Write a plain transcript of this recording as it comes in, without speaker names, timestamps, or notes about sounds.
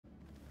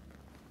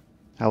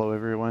Hello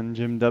everyone,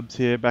 Jim Dubs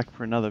here, back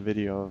for another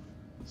video of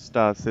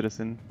Star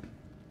Citizen.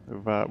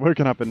 We've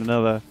woken up in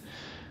another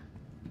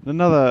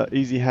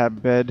easy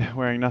hab bed,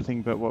 wearing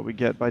nothing but what we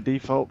get by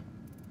default.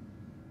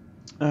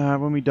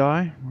 When we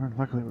die,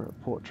 luckily we're at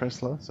Port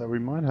Tressler, so we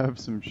might have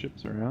some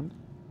ships around.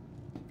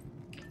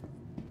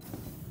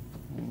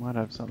 We might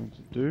have something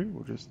to do.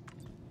 We'll just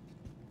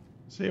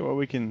see what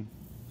we can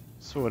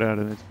sort out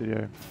in this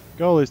video.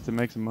 Goal is to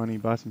make some money,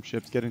 buy some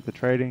ships, get into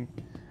trading.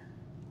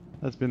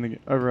 That's been the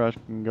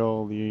overarching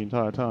goal the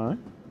entire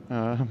time,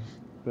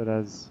 but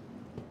as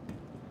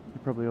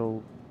you're probably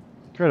all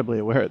incredibly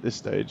aware at this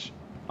stage,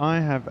 I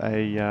have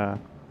a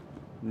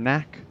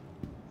knack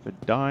for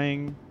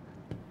dying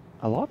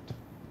a lot,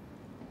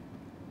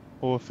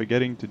 or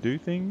forgetting to do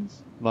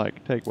things,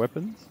 like take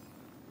weapons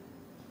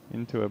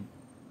into a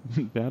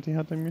bounty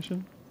hunting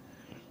mission.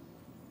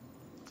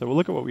 So we'll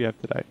look at what we have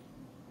today.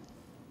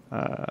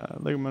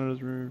 Legal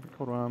monitors, remove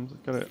call to arms.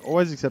 Gotta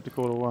always accept a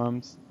call to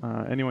arms.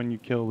 Anyone you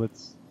kill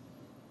that's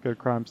got a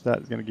crime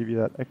stat is going to give you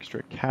that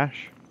extra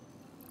cash.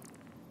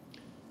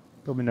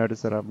 Probably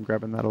notice that I'm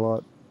grabbing that a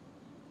lot.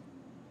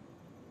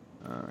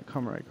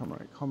 Comrade.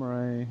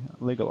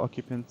 Legal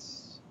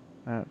occupants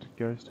at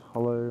Ghost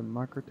Hollow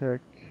Microtech.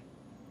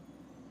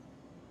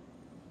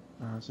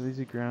 So these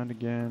are ground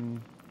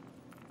again.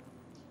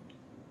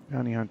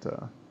 Bounty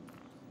Hunter.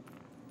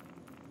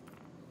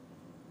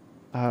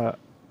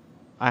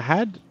 I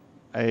had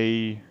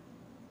a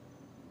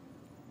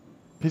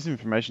piece of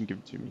information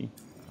given to me,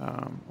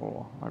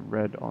 or I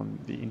read on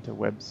the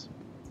interwebs,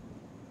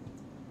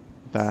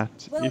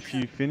 that if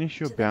you finish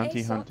your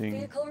bounty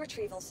hunting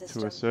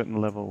to a certain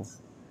level,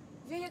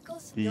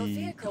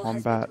 the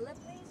combat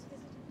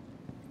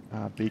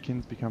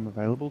beacons become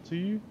available to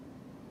you.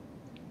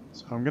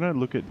 So I'm going to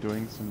look at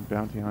doing some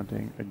bounty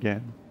hunting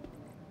again.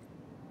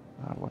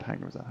 What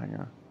hangar was that?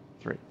 Hangar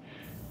 3.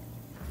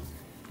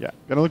 Yeah,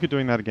 going to look at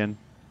doing that again.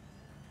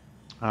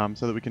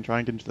 So that we can try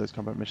and get into those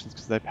combat missions,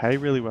 because they pay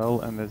really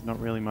well and there's not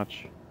really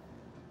much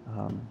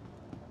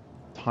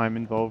time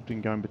involved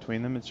in going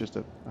between them. It's just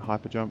a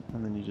hyper jump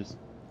and then you just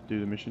do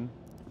the mission.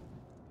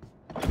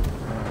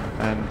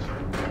 And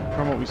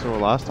from what we saw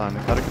last time,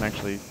 the cutter can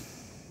actually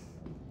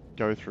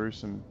go through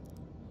some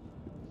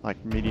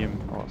like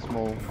medium or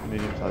small,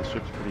 medium-sized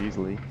ships pretty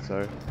easily. So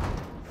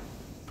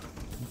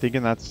I'm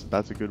thinking that's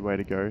a good way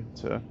to go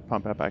to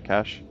pump out that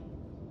cash.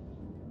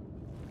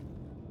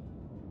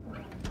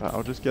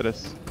 I'll just get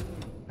us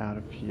out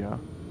of here,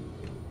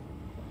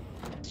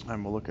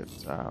 and we'll look at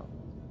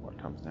what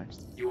comes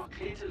next. You are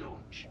clear to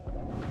launch.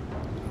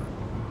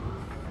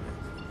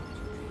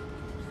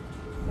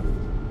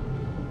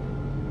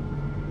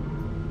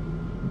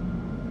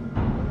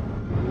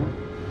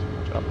 Too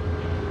much up.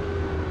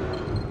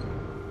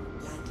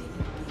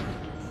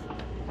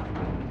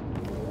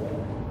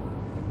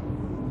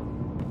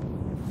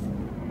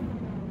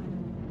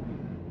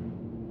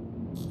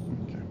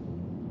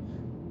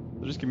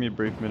 So just give me a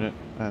brief minute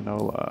and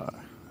I'll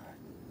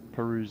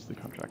peruse the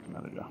contract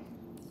manager.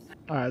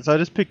 Alright, so I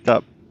just picked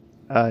up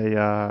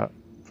a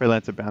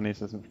Freelancer bounty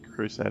assessment for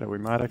Crusader. We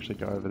might actually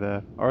go over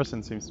there.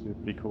 Orison seems to be a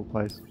pretty cool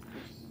place.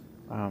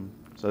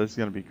 So this is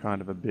going to be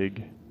kind of a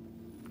big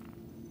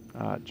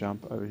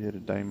jump over here to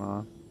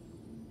Daymar.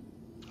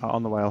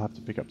 On the way I'll have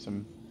to pick up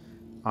some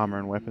armor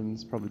and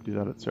weapons. Probably do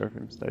that at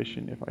Seraphim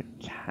Station if I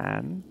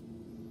can.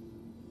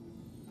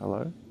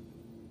 Hello?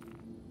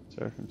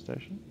 Seraphim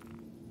Station?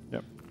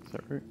 Yep. So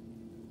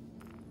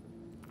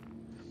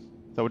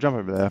we'll jump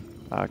over there,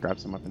 grab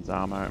some weapons,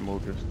 armor, and we'll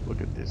just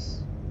look at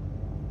this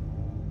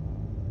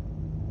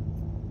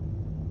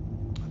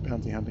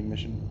bounty hunting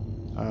mission.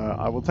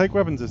 I will take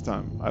weapons this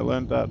time. I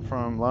learned that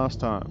from last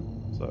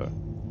time, so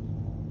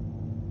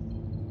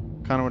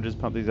kind of want to just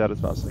pump these out as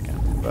fast as I can.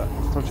 But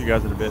I'll talk to you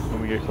guys in a bit when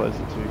we get closer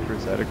to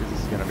Crusader, because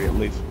this is going to be at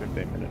least a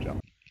 15-minute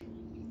jump.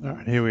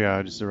 Alright, here we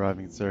are, just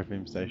arriving at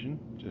Seraphim Station,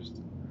 just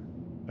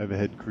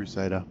overhead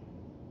Crusader.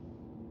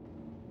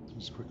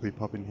 Just quickly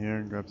pop in here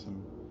and grab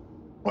some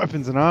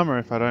weapons and armor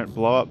if I don't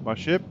blow up my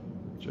ship.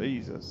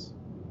 Jesus.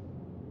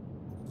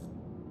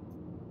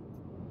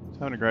 It's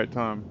having a great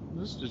time.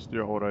 Just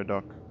do auto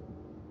dock.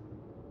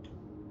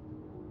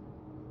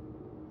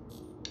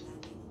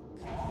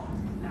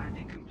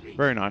 Landing complete.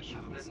 Very nice.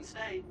 Have a pleasant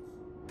stay.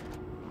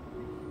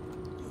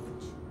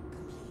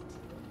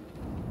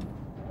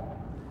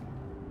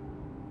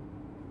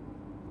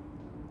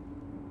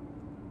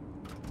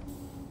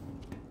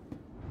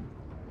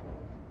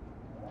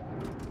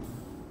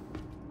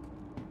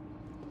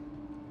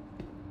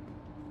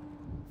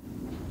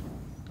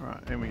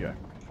 Alright, here we go.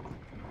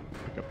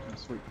 Pick up some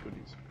sweet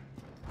goodies.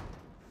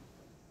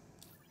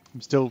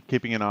 I'm still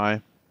keeping an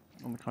eye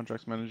on the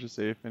contracts manager,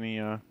 see if any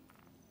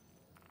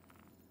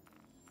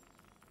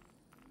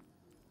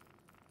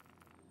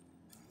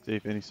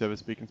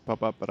service beacons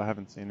pop up, but I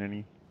haven't seen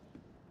any.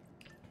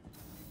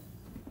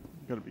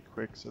 We've got to be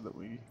quick so that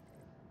we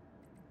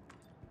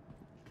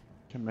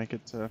can make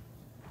it to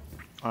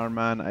our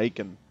man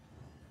Aiken.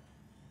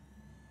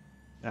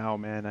 Our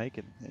man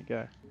Aiken, there you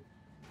go.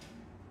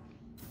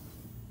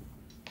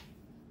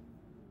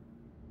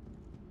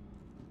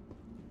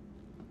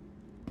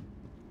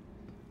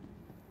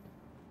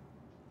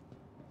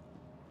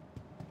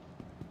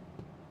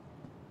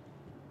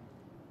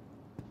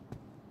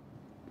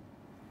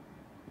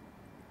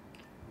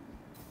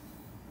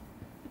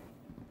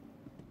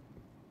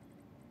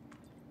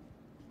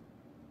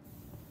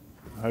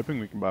 hoping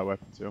we can buy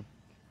weapons here.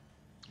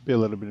 Be a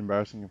little bit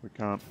embarrassing if we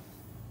can't.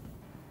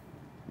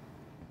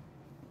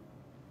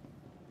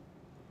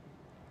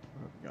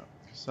 What have we got?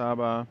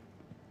 Kasaba.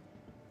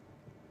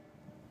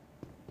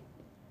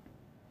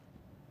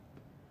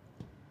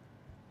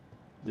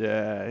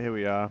 Yeah, here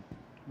we are.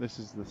 This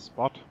is the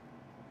spot.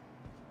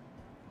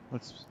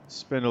 Let's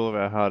spend all of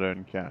our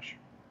hard-earned cash.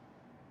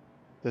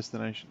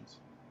 Destinations.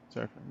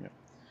 Surfing, yep.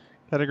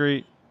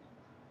 Category.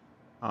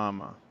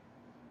 Armor.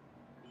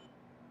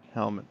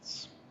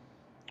 Helmets.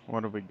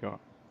 What have we got?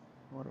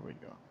 What have we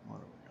got? What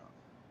have we got?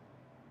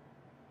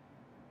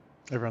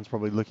 Everyone's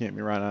probably looking at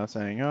me right now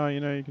saying, oh, you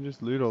know, you can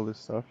just loot all this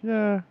stuff.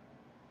 Yeah.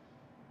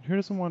 Who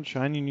doesn't want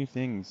shiny new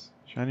things?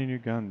 Shiny new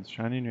guns,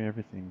 shiny new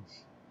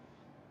everythings.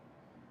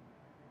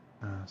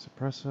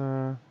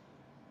 Suppressor.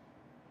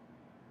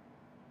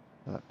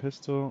 That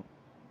pistol.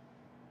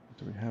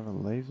 Do we have a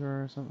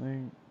laser or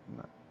something?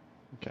 No.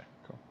 Okay,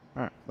 cool.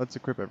 Alright, let's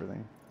equip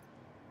everything.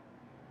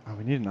 Oh,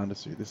 we need an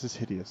undersuit. This is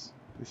hideous.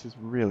 This is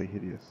really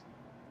hideous.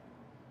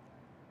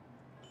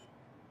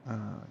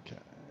 Okay.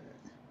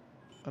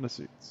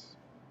 Undersuits.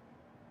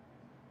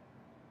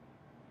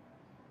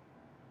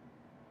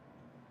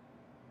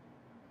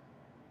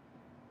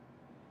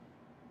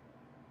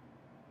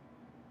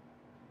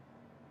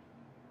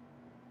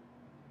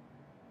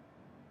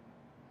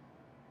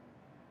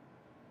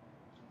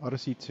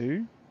 Odyssey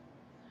 2.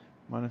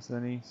 Minus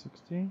any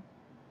 60.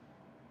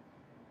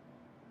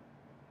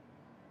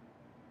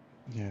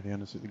 Yeah, the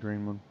undersuit, the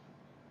green one.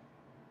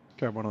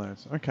 Grab one of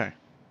those. Okay.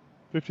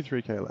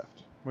 53k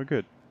left. We're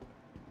good.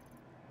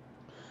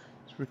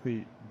 Let's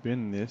quickly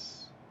bin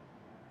this,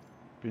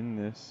 and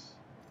this.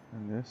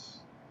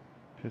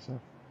 Piss off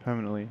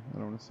permanently. I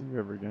don't want to see you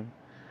ever again.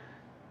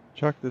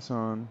 Chuck this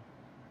on.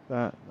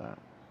 That.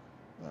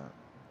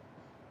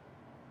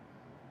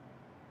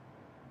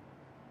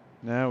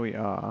 Now we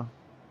are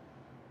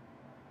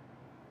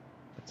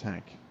a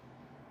tank.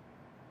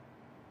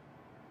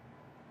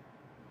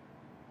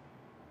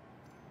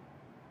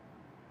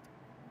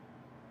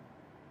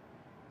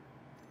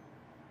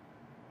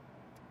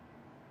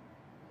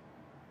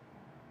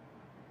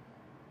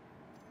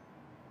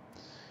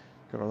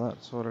 Got all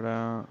that sorted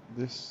out.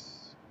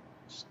 This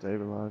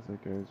stabilizer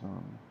goes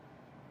on.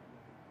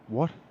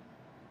 What?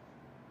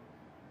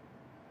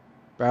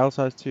 Barrel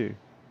size 2.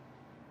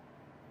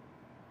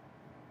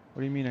 What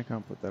do you mean I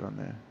can't put that on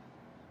there?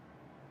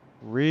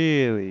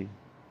 Really?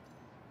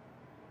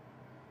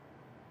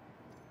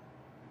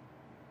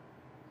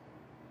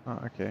 Oh,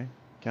 okay.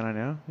 Can I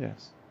now?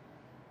 Yes.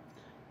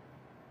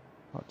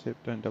 Hot tip,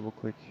 don't double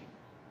click.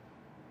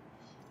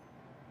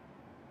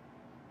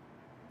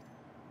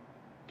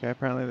 Okay,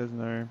 apparently there's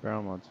no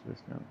barrel mods for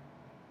this gun.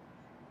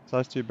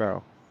 Size 2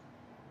 barrel.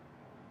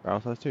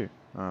 Barrel size 2?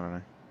 I don't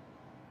know.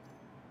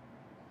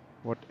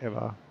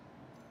 Whatever.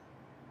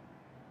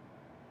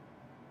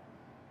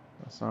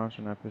 A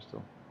silencer, no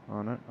pistol.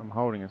 Oh no, I'm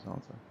holding a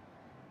silencer.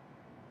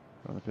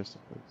 On the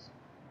pistol, please.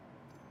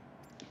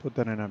 Put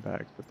that in our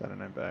bags, put that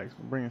in our bags.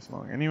 We'll bring us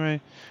along anyway.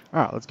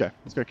 Alright, let's go.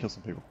 Let's go kill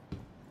some people.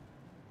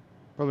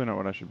 Probably not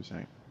what I should be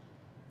saying.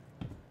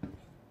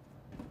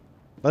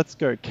 Let's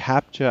go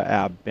capture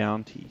our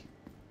bounty.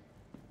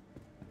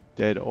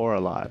 Dead or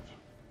alive.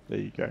 There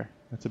you go.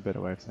 That's a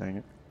better way of saying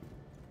it.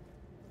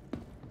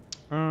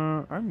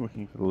 I'm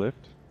looking for the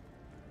lift.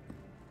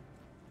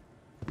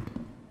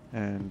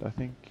 And I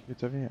think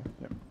it's over here.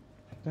 Yep.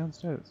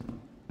 Downstairs.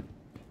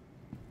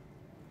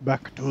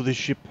 Back to the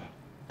ship,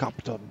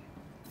 Captain.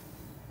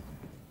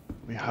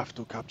 We have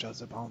to capture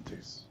the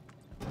bounties.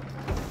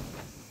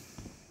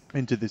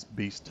 Into this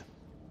beast.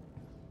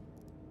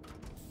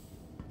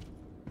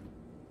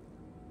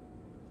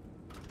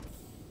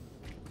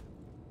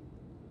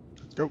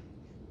 Let's go.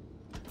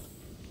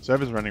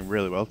 Server's running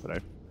really well today.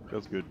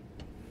 Feels good.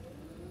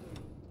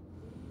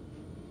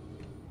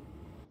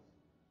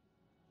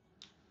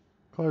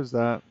 Close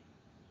that.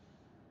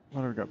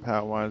 What have we got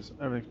power-wise?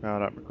 Everything's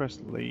powered up.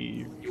 Request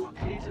leave. You are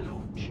clear to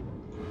launch.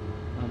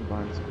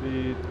 Unbind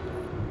speed.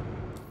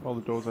 While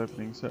the door's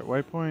opening, set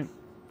waypoint.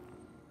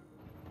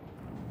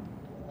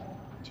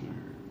 To...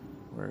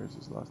 Where is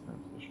his last name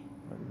position?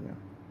 Over here.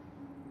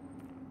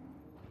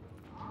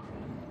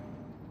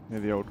 Near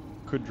the old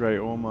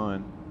Kudre ore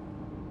mine.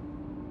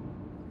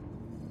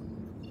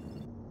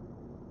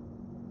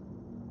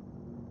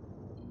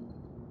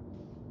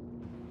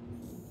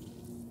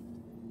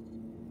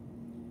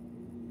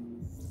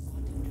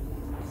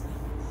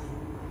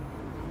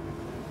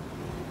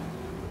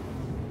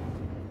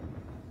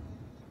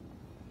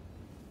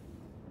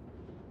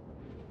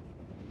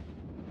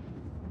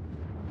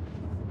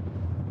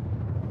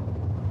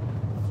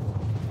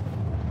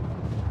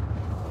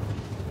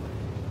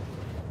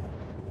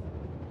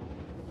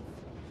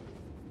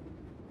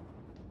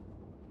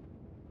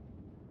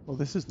 Well,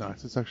 this is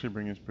nice. It's actually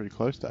bringing us pretty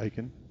close to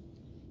Aiken.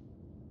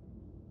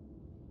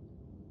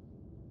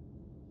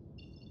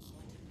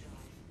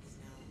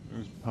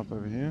 Let's pump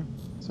over here.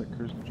 Set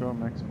cruise control,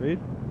 max speed.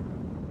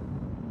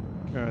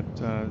 Go at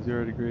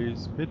 0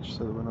 degrees pitch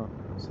so that we're not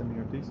ascending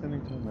or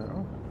descending. Turn that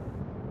off.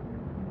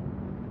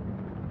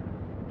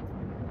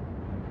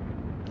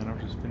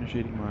 just finish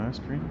eating my ice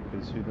cream,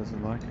 because who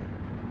doesn't like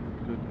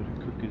a good bit of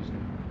cookies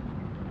and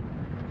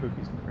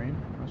cream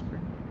ice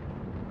cream?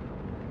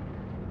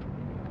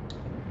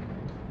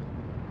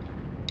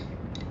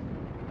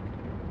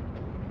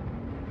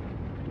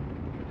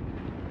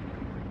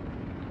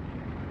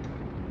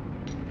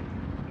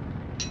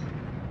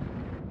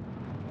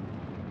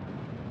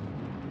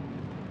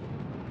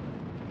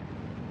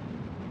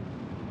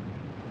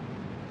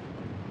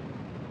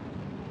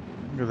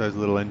 Look at those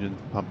little engines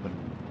pumping.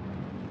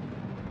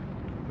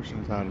 Pushing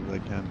as hard as they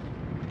can.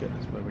 Getting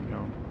us where we're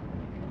going.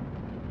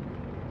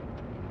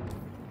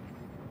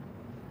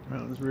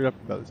 Right, let's read up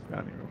about this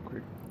bounty real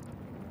quick.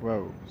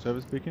 Whoa,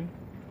 service beacon?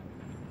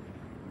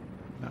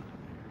 No.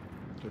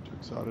 Got too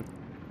excited.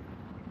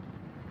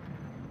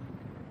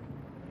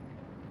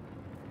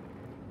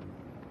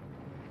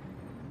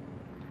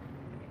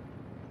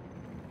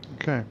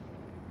 Okay.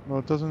 Well,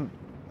 it doesn't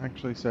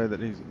actually say that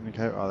he's in a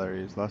cave. Oh, there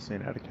he is. Last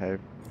seen at a cave.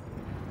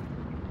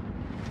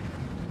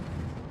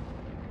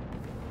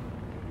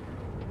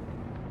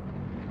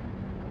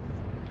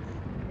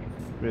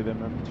 Be there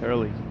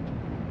momentarily.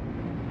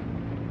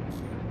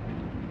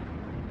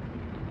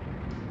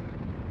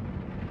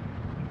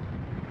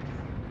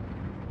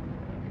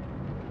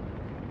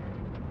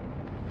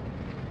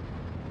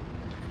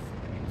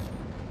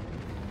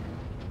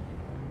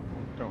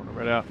 Don't want to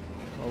red out.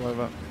 All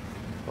over.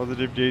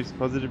 Positive G's.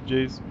 Positive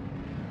G's.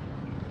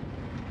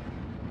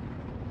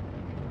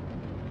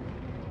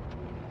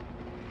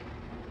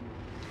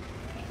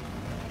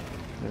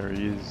 There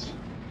he is.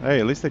 Hey,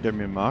 at least they gave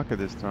me a marker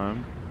this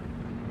time.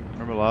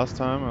 Remember last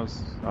time I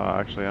was... Oh,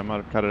 actually, I might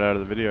have cut it out of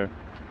the video.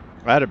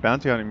 I had a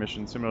bounty hunting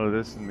mission similar to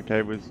this, and the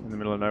cave was in the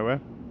middle of nowhere.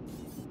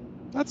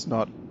 That's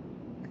not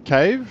a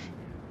cave.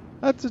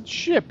 That's a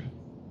ship.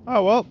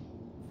 Oh, well.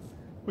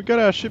 We got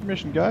our ship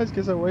mission, guys.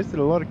 Guess I wasted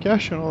a lot of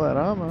cash on all that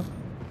armor.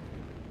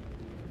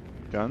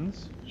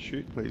 Guns?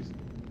 Shoot, please.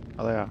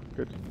 Oh, they are.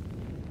 Good.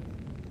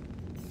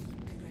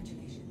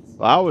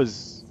 Well,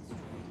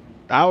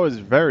 that was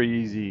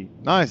very easy.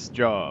 Nice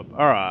job.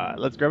 Alright,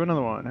 let's grab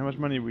another one. How much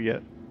money do we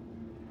get?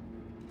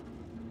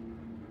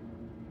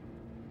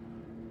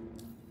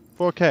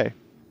 4K.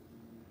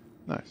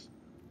 Nice.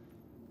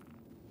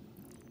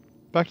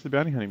 Back to the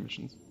bounty hunting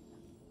missions.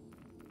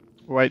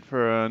 Wait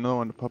for another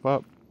one to pop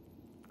up.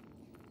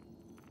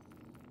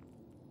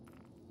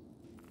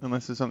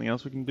 Unless there's something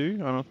else we can do.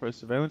 Unauthorized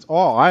surveillance.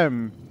 Oh, I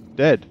am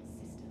dead.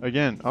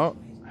 Again. Oh,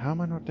 how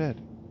am I not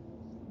dead?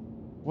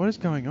 What is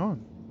going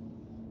on?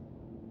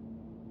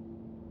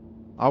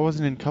 I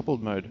wasn't in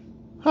coupled mode.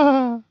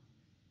 Ha!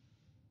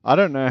 I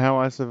don't know how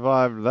I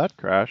survived that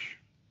crash.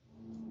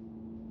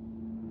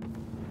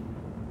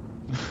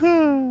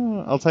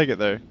 I'll take it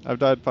though. I've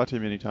died far too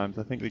many times.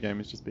 I think the game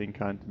is just being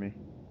kind to me.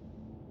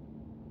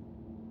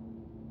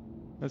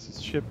 There's his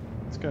ship.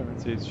 Let's go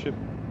and see his ship.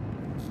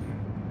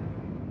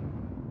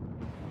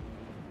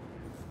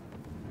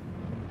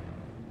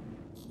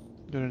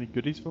 Got any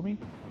goodies for me?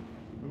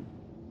 Ooh.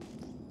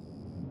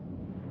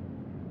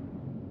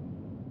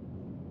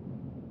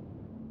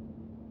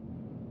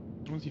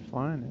 What's he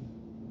flying in?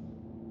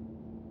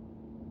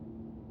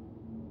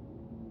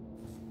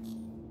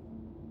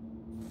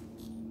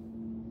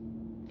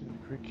 Get a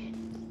quick.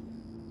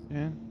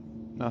 And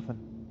nothing.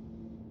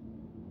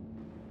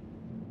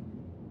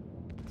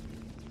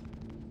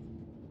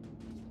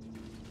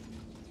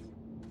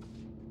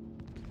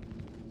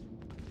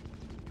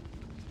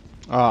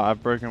 Ah,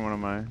 I've broken one of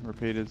my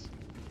repeaters.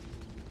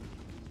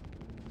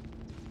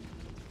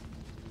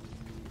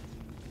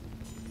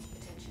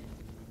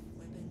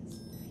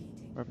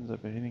 Weapons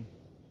overheating.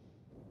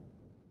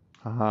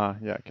 Haha,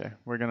 yeah, okay.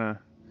 We're gonna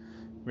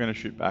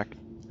shoot back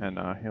and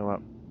heal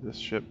up this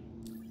ship.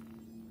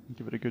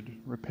 Give it a good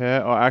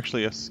repair. Oh,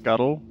 actually a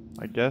scuttle,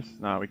 I guess.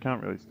 No, we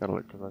can't really scuttle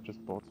it because I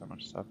just bought so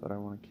much stuff that I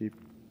want to keep.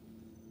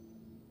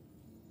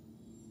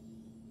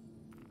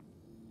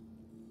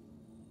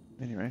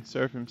 Anyway,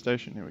 Seraphim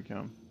Station, here we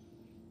come.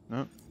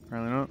 Nope,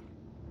 apparently not.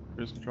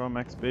 Cruise control,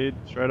 max speed,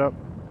 straight up.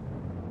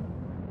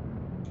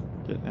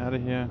 Getting out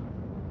of here.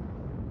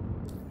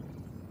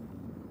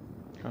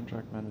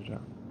 Contract manager.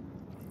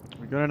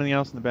 We got anything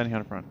else in the bounty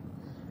hunter front?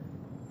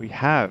 We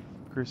have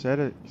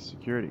Crusader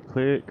security,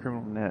 clear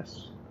criminal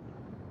nest.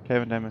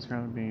 Cave and Dam is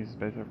currently being used as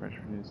base operation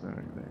for news.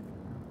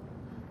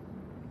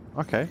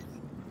 Okay.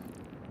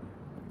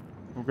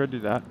 We'll go do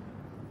that.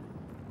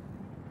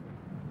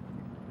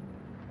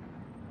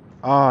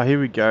 Ah, here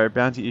we go.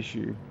 Bounty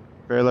issue.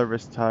 Very low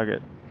risk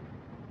target.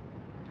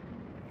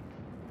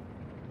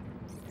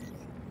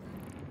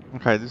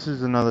 Okay, this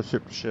is another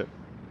ship to ship.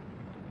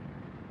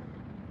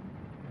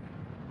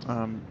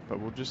 But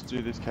we'll just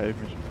do this cave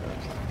mission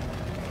first.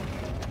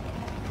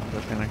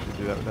 I can actually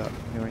do that without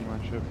healing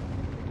my ship.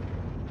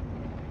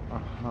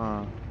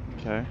 Uh-huh.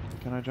 Okay.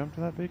 Can I jump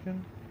to that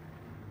beacon?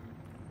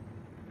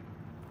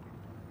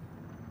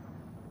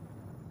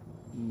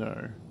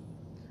 No.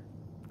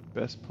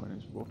 Best point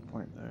is Wolf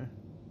Point though.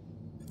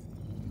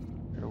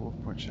 Go to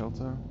Wolf Point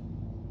shelter.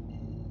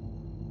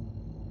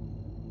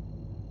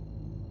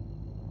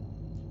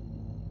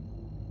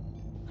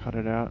 Cut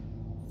it out.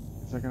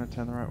 Is that going to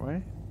turn the right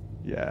way?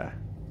 Yeah.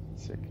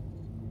 Sick.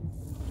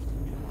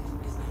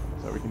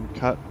 So we can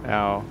cut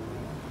our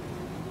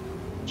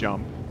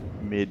jump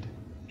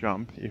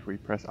mid-jump if we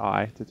press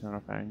I to turn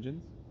off our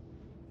engines.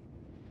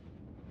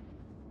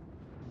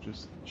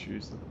 Just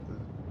choose the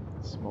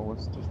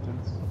smallest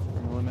distance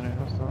from eliminate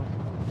hostiles.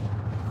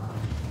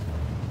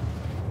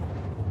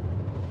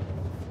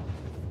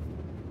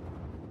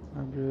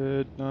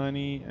 $100,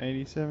 $90,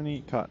 $80,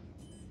 $70, cut.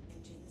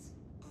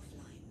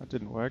 That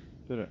didn't work,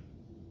 did it?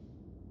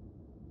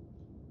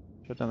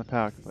 Shut down the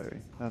power completely.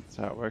 That's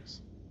how it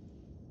works.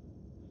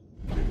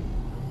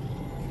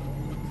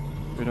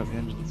 Boot up the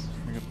engines.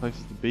 We got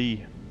places to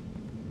be.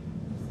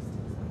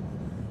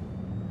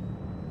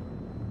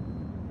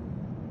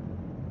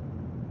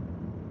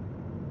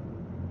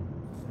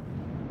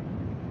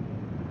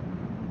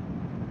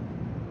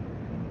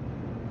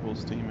 Full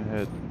steam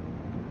ahead.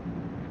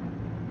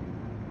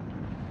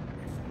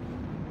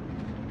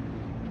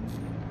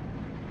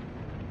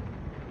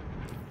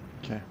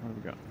 Okay, what have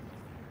we got?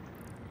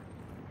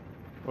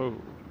 Whoa,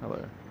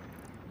 hello.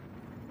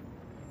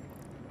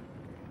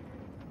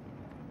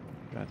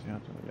 Bounty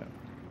hunter, yeah.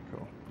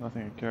 Cool.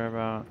 Nothing to care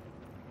about.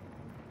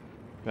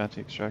 Bounty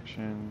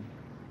extraction.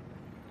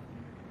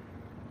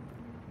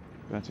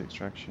 Bounty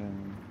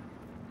extraction.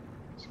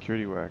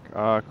 Security work.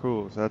 Ah,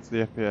 cool. So that's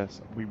the FPS.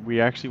 We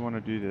actually want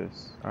to do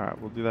this. Alright,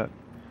 we'll do that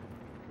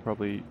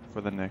probably for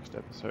the next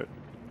episode.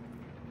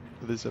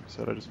 For this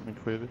episode, I just want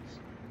to clear this.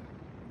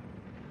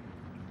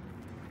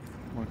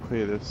 I want to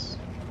clear this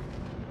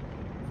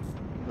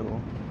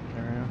little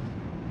area.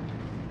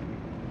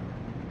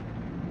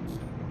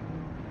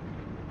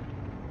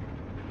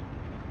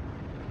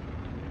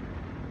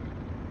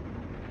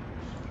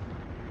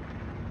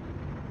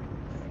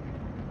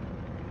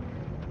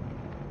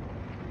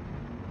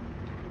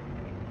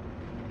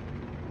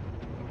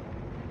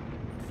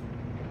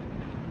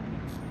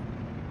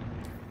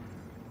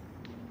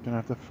 Gonna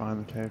have to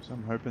find the cave, so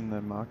I'm hoping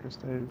the marker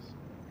stays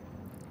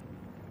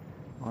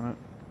on it.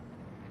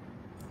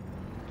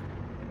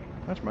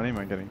 How much money am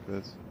I getting for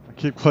this? I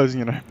keep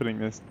closing and opening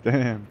this.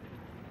 Damn.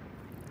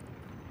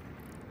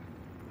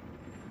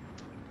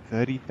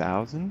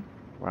 30,000?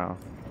 Wow.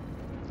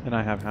 And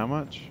I have how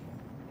much?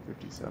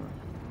 57.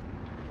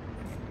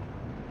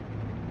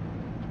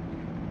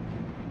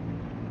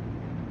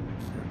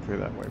 Gotta clear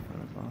that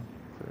waypoint as well.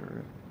 Clear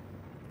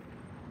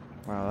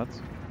it. Wow,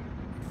 that's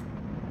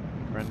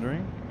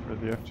rendering for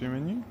the F2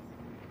 menu.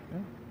 Yeah.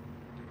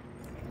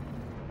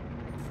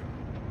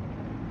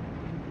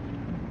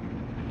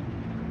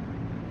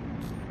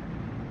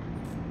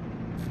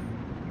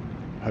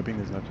 Hoping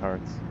there's no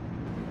turrets.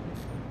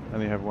 I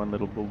only have one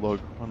little bulldog,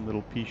 one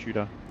little pea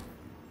shooter.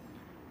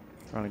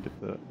 Trying to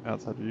get the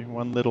outside view.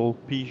 One little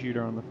pea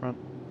shooter on the front.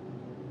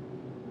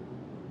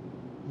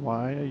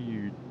 Why are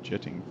you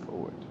jetting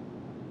forward?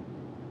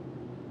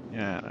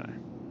 Yeah, I don't know.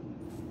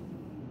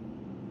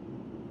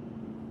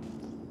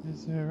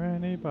 Is there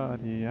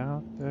anybody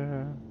out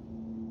there?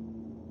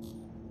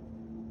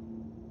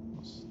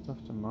 More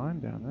stuff to mine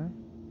down there.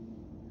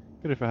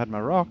 Good if I had my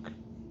rock.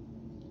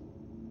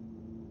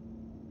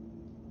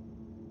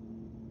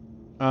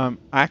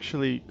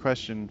 Actually,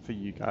 question for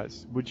you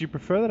guys. Would you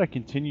prefer that I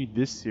continue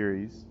this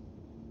series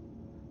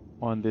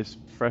on this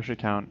fresh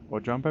account or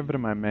jump over to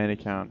my main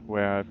account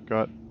where I've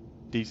got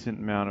decent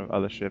amount of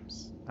other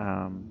ships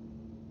and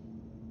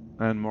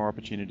more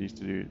opportunities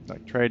to do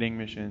like trading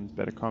missions,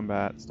 better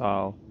combat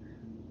style?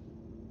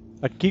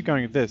 I can keep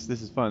going with this.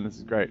 This is fun. This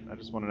is great. I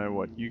just want to know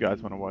what you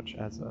guys want to watch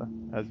as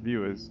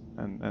viewers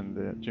and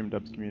the Jim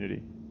Dubs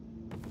community.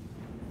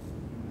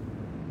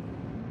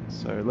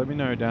 So let me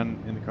know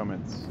down in the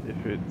comments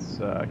if it's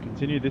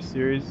continue this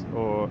series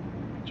or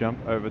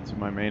jump over to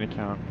my main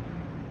account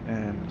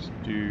and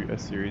do a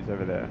series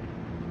over there.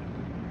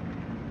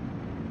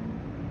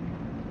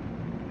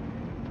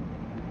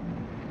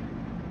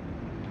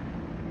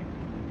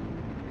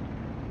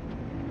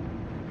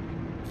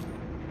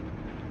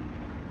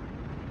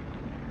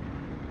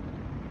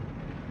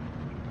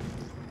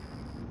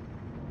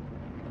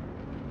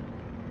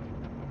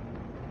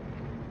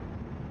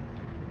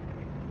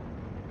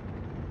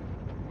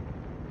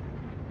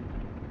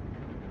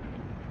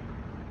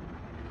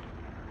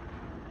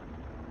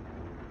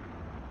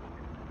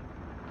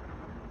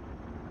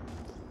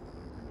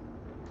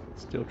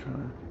 Still trying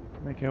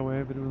to make our way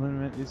over to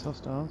eliminate these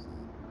hostiles.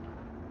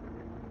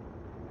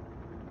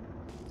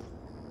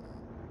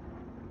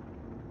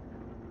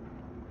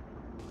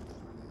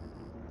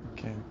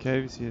 Okay, the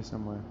cave is here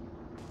somewhere.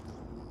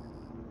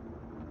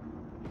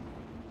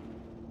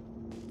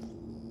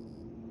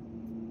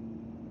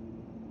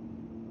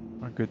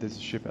 Oh good, there's a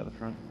ship out the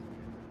front.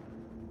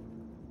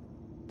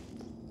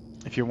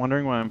 If you're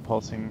wondering why I'm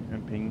pulsing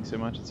and pinging so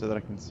much, it's so that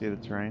I can see the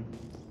terrain.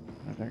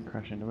 I don't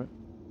crash into it.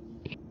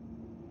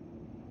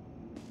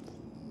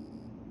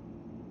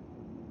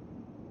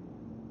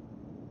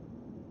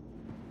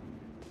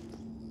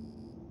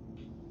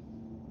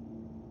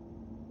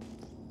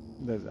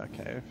 There's our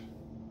cave.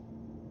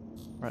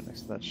 Right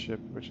next to that ship,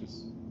 which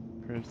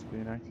appears to be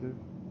inactive.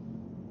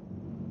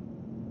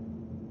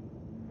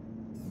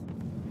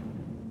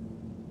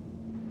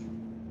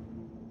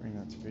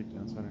 speed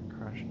down so I don't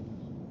crash into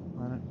the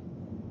planet.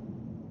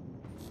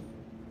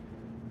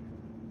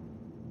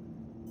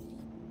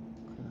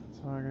 Clear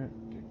that target,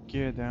 get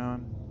gear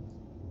down.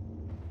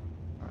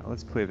 Alright,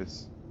 let's clear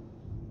this.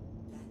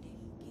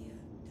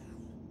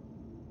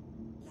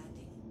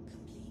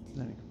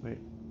 Landing complete.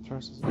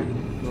 Thrusters up.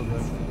 Build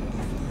that.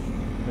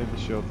 Leave the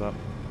shields up.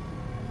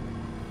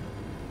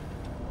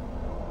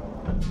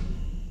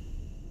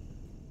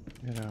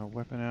 Get our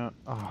weapon out.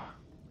 Ah, oh,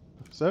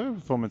 server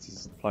performance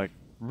is like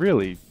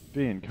really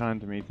being kind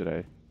to me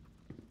today.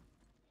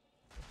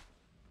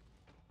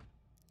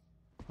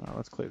 Alright,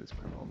 let's clear this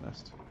criminal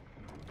nest.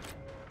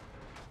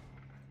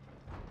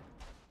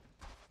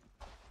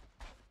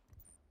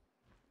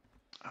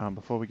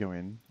 Before we go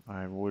in,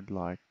 I would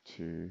like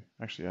to...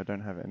 Actually, I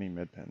don't have any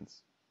med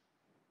pens.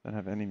 Don't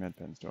have any med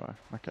pens, do I?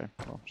 Okay,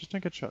 well, just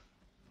don't get shot.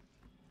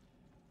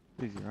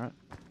 Easy, right?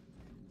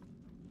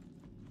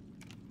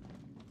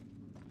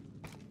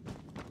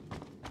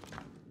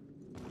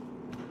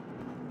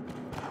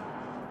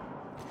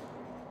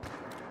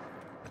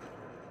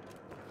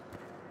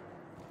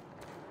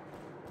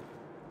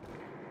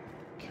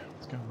 Okay,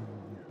 what's going on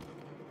here?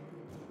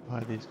 By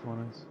these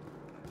corners.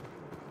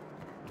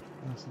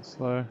 Nice and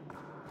slow.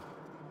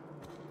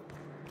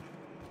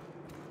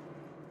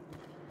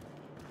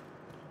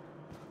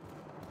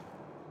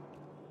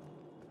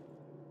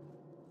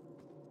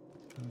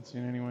 Haven't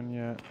seen anyone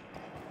yet.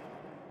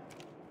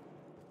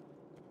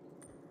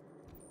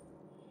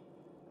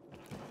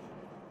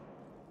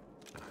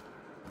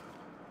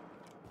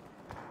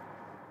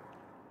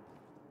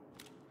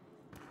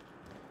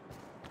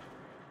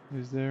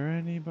 Is there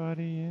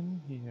anybody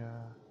in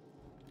here?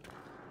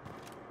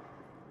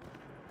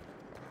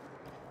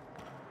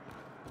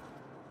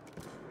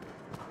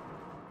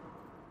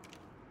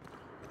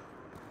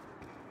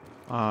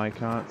 I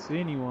can't see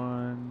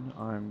anyone.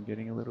 I'm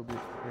getting a little bit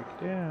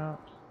freaked out.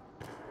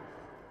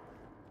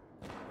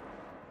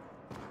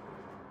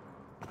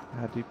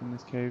 How deep in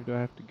this cave do I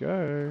have to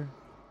go?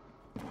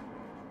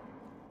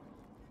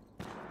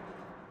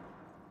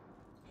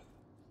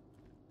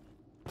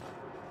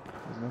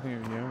 There's nothing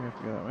over here, we have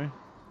to go that way.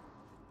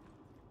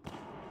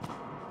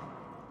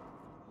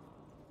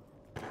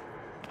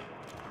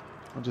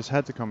 I just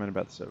had to comment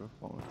about the server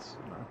performance.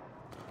 No.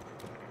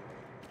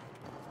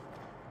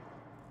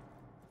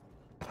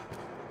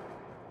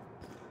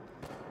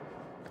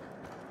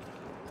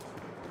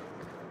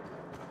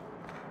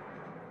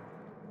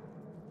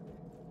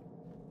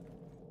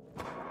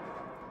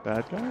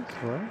 Bad guys?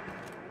 Hello?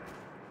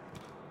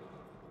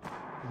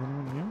 Is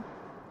anyone here?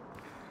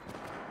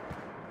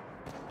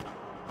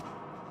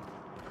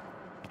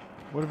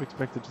 Would have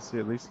expected to see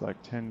at least like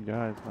 10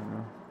 guys by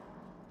now.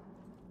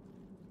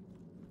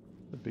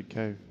 The big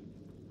cave.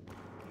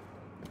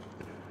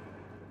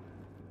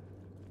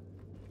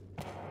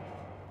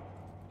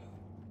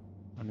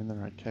 I'm in the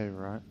right cave,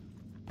 right?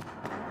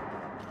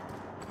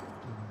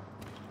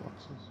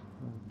 Boxes.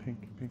 There's a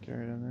pink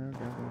area down there.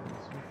 Okay,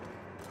 let's see.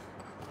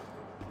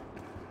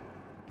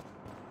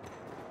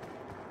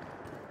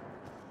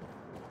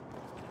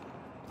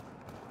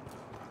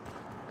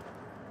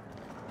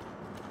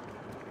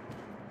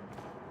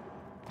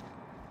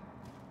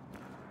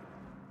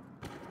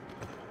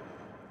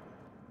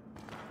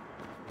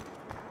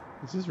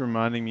 This is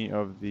reminding me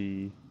of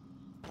the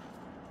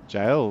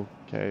jail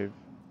cave,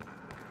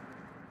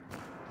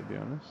 to be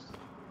honest.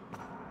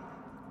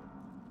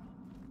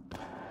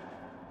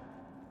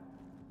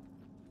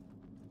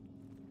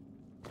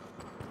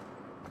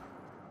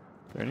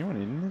 Is there anyone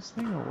in this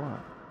thing or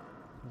what?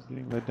 I was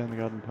getting led down the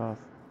garden path.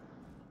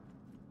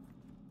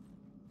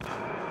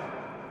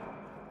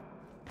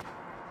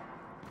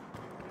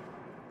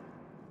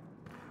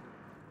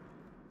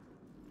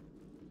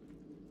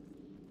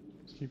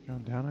 Just keep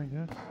going down, I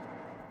guess.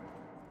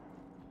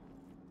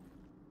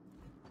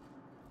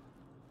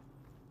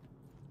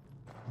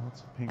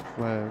 Lots of pink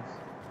flares.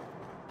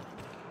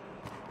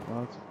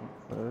 Lots of pink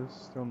flares.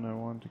 Still no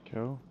one to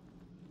kill.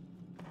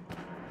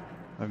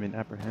 I mean,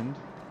 apprehend.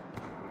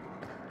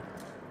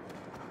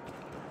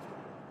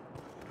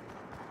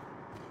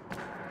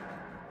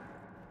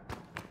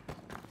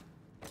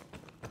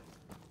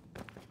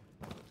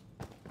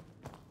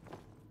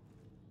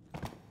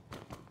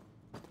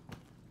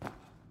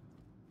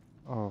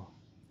 Oh,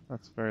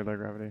 that's very low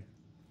gravity.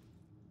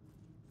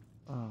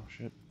 Oh,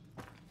 shit.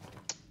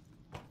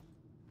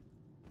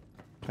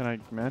 Can I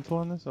mantle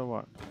on this or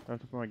what? Do I have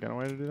to put my gun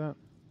away to do that?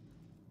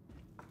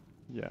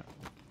 Yeah.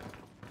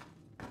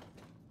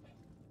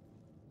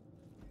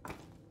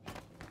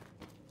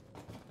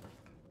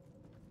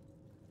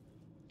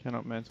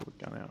 Cannot mantle with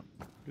gun out.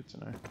 Good to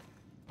know.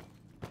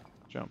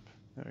 Jump.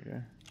 There we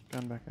go.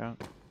 Gun back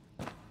out.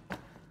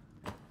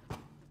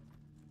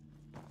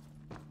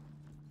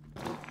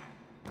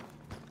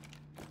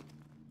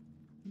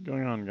 What's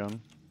going on,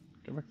 gun?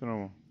 Go back to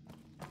normal.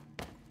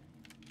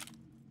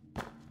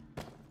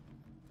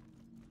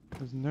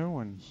 There's no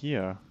one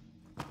here.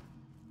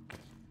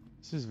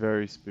 This is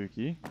very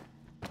spooky.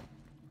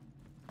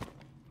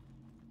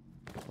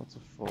 Lots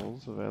of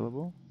falls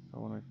available. I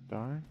want to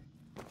die.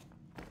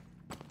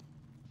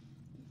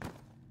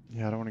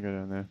 Yeah, I don't want to go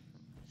down there.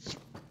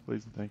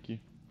 Please and thank you.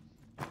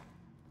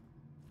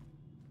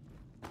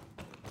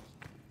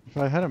 If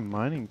I had a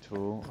mining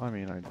tool, I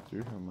mean, I do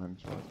have a mining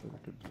tool, I suppose I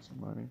could do some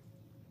mining.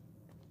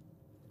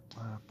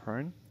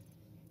 Prone?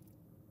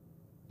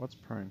 What's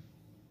prone?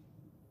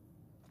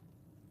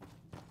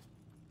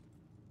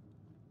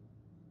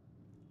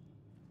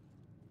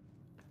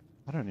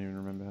 I don't even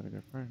remember how to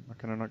go prone. Or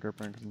can I not go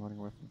prone because I'm holding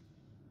a weapon?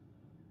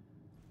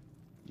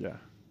 Yeah.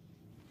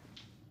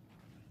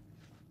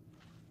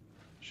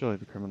 Surely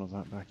the criminals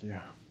aren't back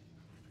here.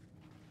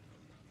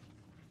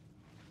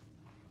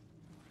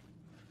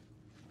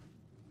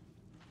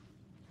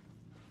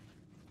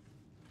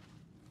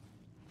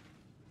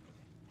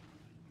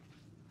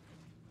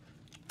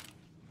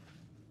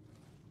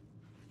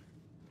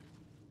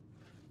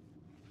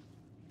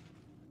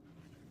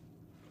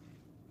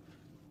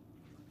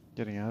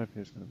 Getting out of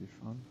here is going to be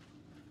fun.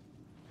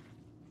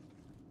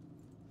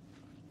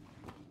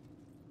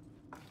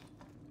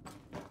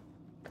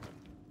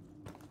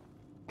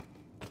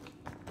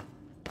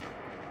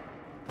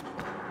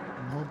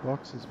 More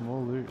boxes,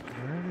 more loot.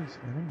 Where are these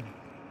enemies?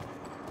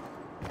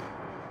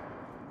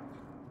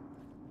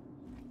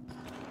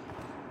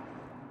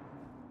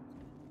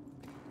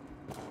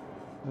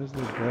 There's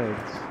their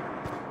beds.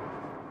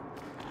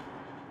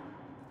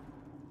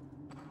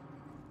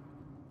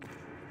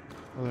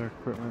 Other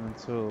equipment and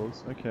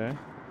tools. Okay.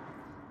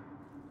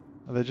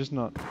 Are they just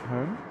not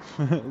home?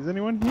 Is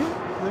anyone here?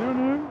 Is anyone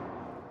home?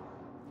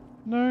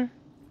 No?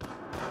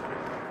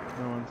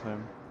 No one's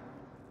home.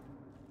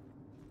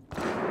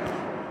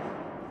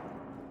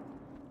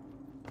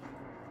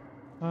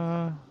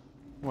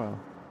 Well.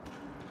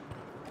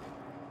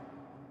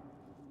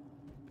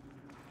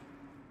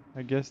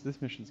 I guess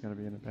this mission's gonna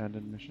be an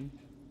abandoned mission.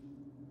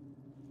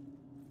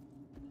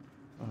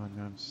 Oh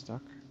no, I'm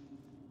stuck.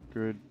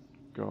 Good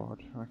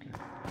God. Okay.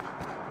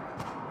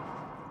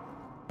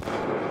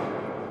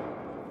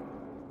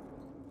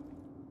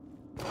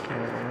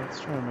 Okay, let's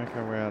try and make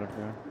our way out of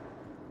here.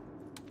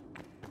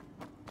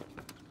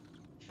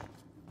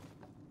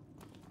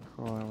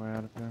 Crawl our way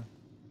out of here.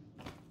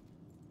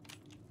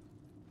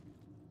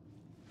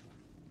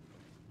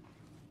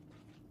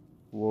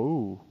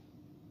 Whoa.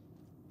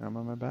 Now I'm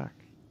on my back.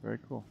 Very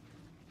cool.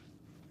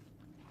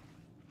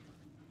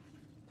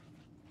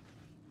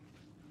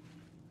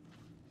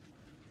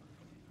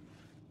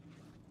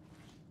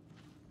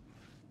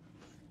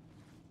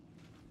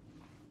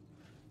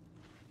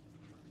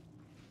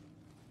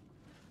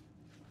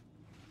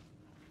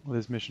 Well,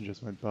 this mission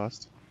just went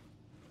bust.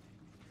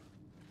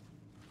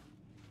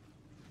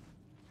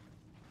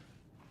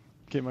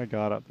 Get my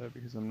guard up there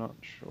because I'm not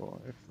sure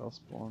if they'll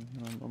spawn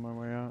when I'm on my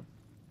way out.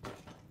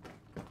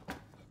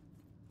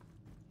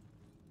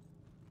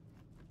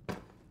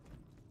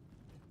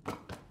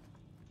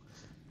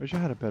 Wish I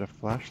had a better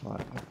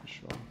flashlight, that's for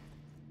sure.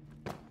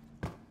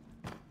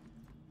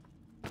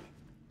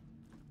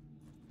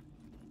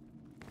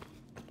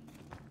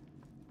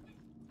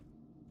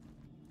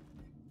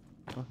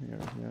 Nothing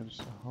over here,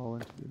 just a hole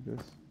into the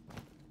abyss.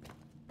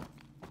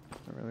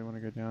 Don't really want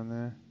to go down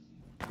there.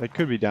 They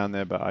could be down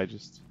there, but I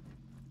just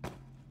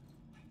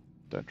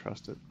don't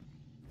trust it.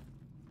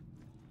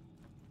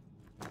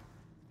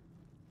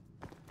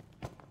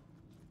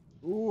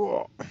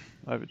 Ooh,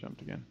 I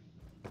overjumped again.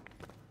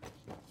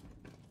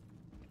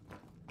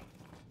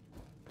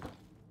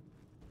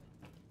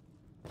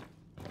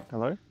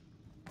 Hello?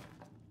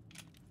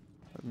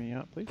 Let me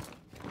out, please.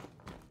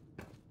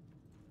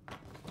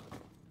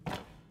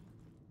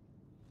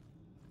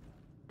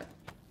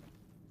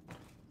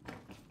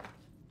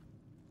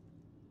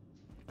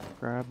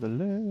 Grab the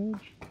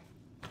ledge.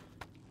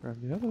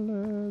 Grab the other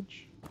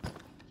ledge.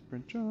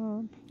 Sprint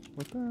jump.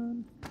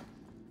 Weapon.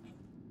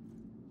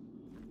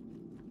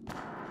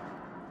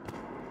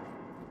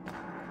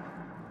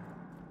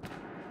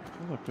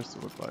 What does a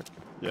pistol look like?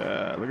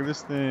 Yeah, look at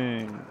this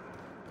thing.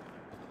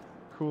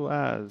 Cool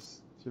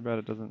as. Too bad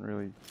it doesn't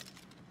really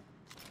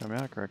come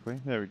out correctly.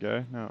 There we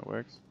go. Now it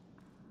works.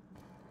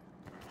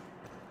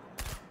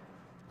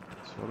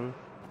 Sort of.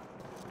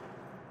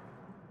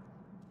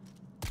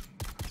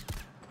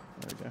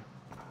 There we go.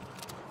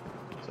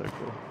 So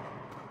cool.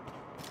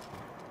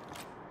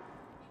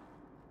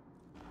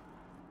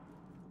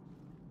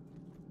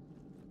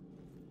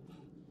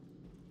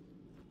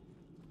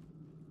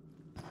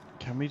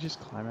 Can we just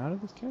climb out of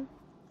this cave?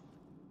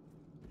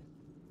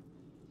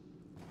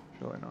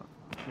 Surely not.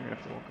 I think we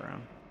have to walk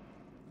around.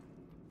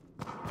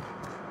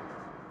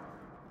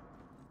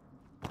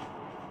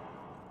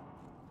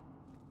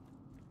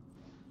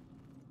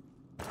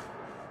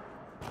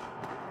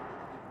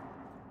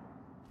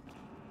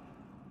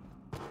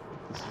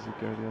 This is a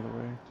go the other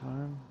way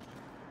time.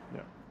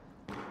 Yeah.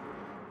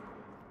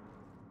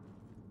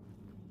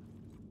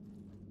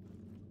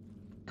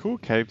 Cool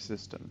cave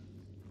system,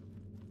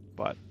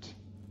 but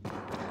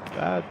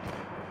bad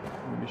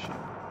mission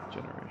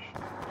generation.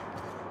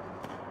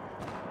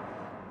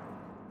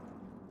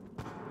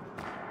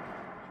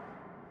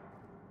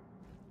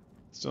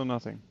 Still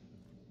nothing.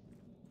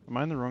 Am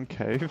I in the wrong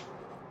cave?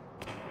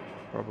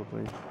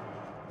 Probably.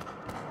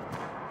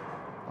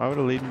 Why would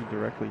it lead me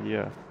directly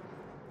here?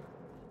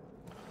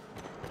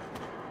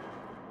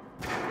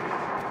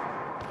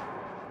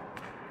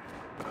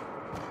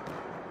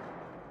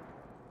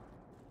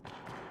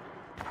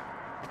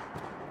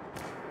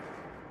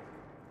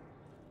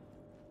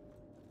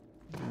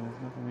 Yeah,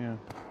 there's nothing here.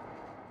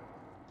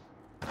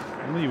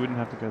 Only you wouldn't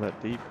have to go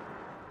that deep.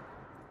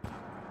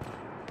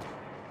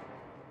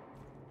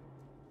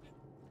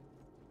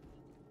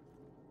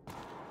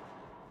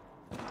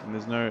 And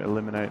there's no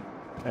eliminate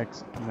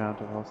X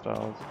amount of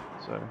hostiles,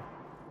 so...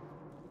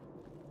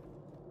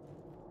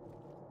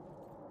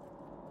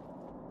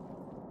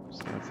 I'm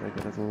just gonna take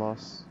it as a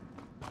loss.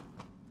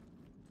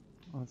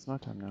 Oh, it's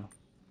nighttime now.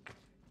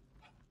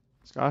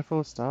 Sky full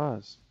of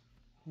stars.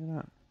 Look at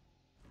that.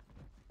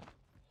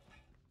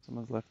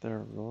 Someone's left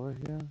their aurora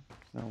here.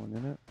 There's no one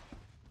in it.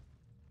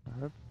 I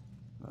hope.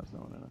 No, there's no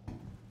one in it.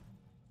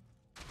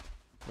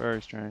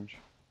 Very strange.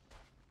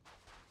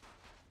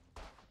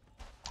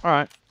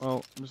 Alright,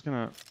 well, I'm just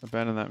gonna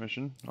abandon that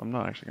mission. I'm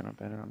not actually gonna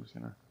abandon it, I'm just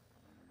gonna...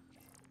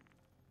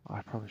 Oh,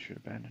 I probably should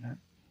abandon it.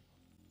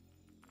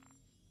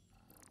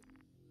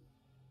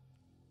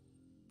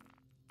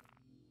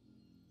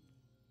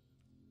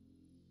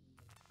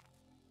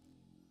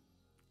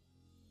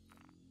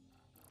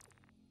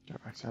 Go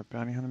back to our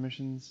bounty hunter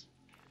missions.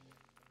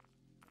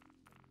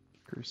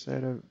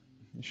 Crusader,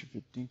 mission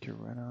for Dinka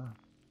Renner.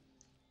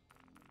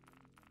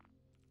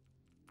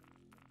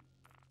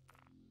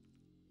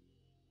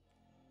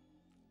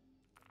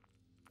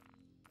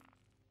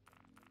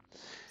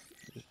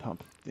 Just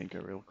pump Dinka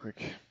real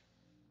quick.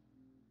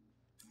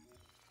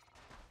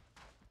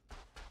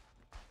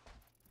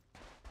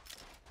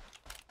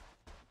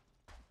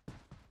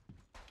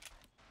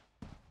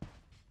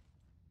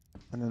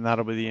 And then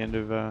that'll be the end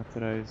of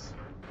today's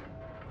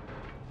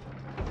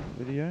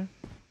video.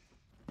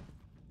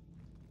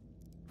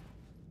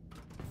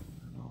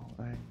 Oh,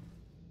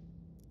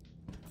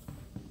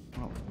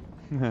 oh.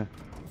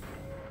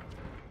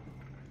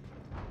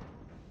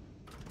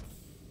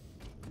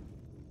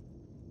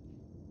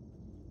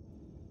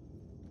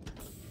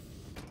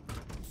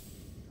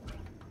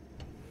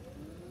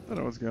 I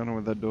don't know what's going on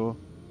with that door.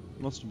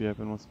 It wants to be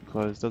open, wants to be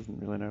closed,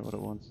 doesn't really know what it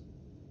wants.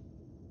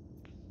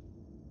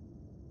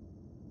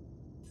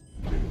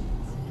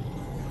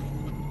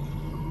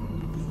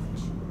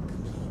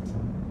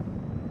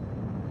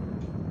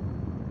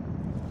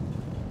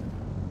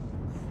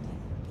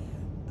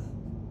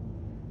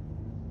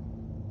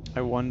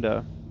 I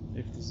wonder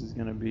if this is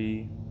going to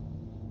be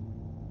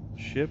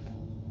ship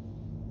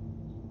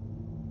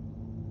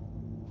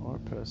or a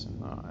person.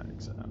 Oh,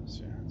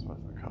 exams, yeah, that's what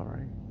I'm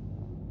coloring.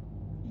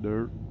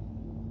 Dirt.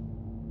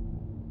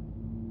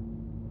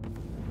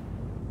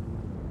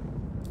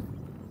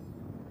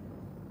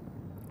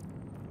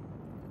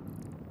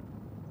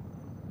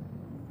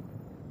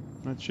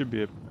 That should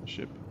be a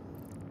ship.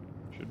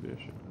 Should be a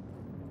ship.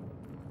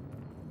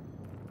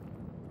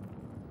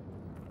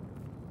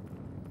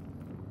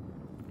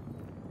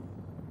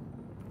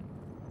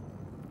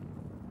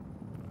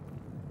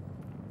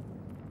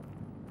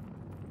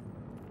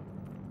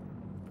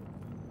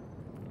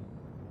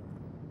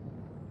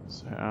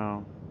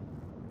 So,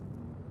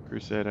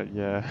 Crusader,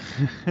 yeah.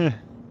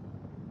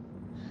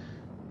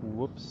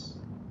 Whoops.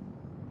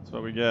 That's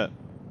what we get.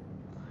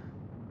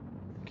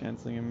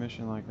 Canceling a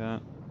mission like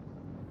that.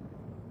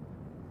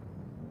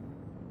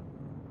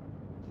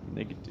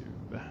 Negative.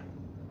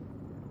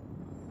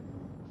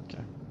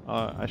 Okay.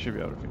 I should be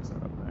able to fix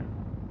that up there.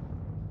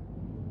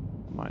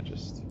 I might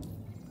just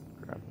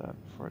grab that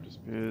before it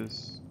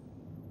disappears.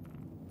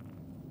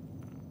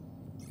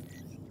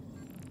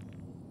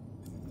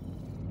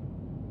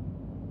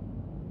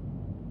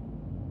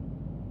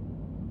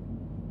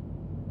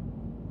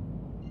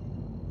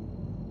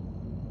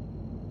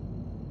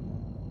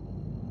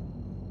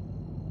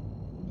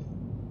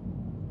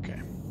 Okay,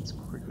 let's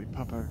quickly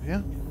pop over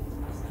here.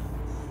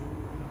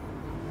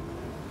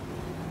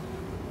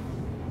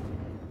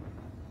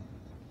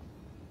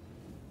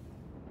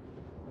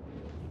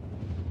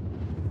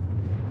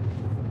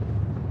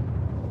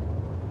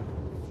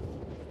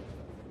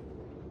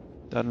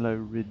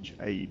 Dunlow Ridge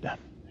Aid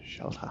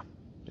Shelter.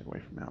 Get away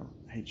from our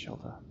hate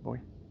shelter, boy.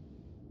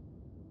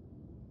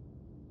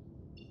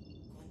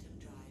 Quantum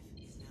drive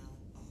is now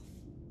off.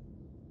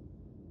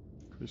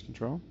 Cruise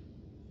control.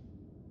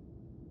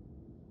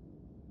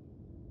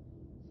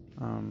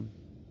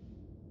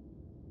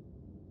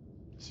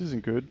 This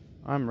isn't good.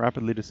 I'm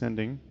rapidly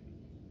descending.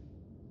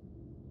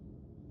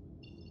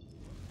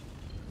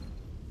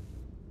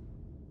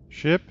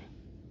 Ship.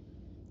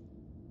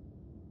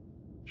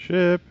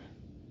 Ship.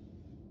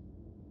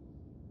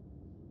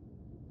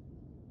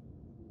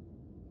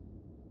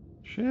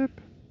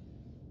 Ship.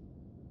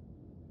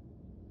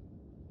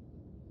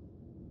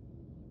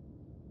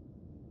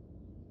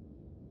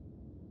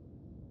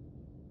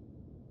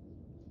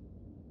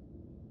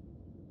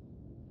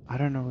 I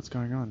don't know what's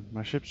going on.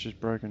 My ship's just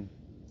broken.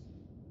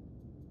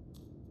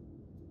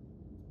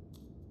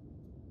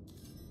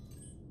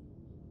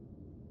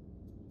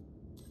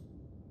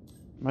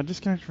 Am I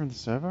disconnected from the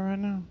server right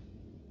now?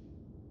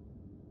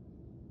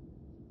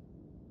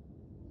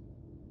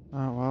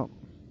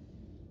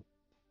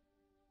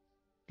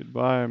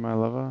 Goodbye, my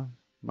lover.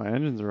 My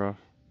engines are off.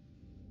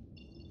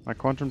 My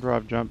quantum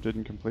drive jump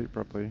didn't complete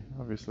properly,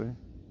 obviously.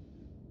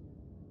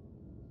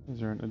 Is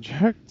there an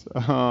eject?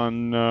 Oh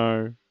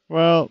no.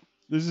 Well,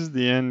 this is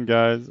the end,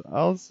 guys.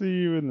 I'll see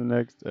you in the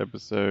next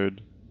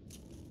episode.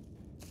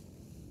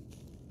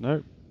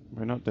 Nope,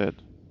 we're not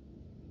dead.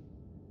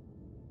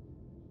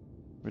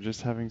 We're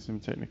just having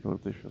some technical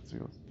difficulties.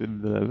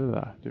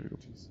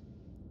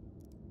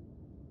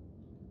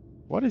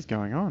 What is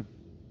going on?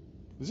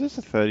 Is this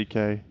a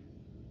 30k?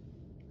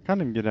 I can't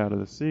even get out of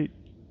the seat.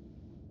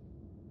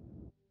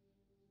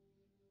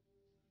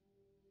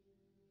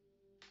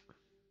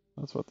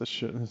 That's what the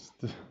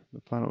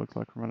planet looks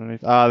like from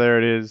underneath. Ah, there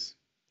it is.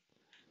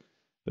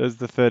 There's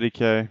the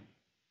 30k.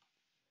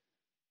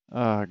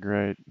 Ah,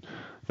 great.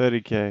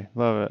 30k.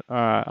 Love it.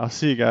 Alright, I'll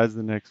see you guys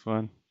in the next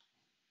one.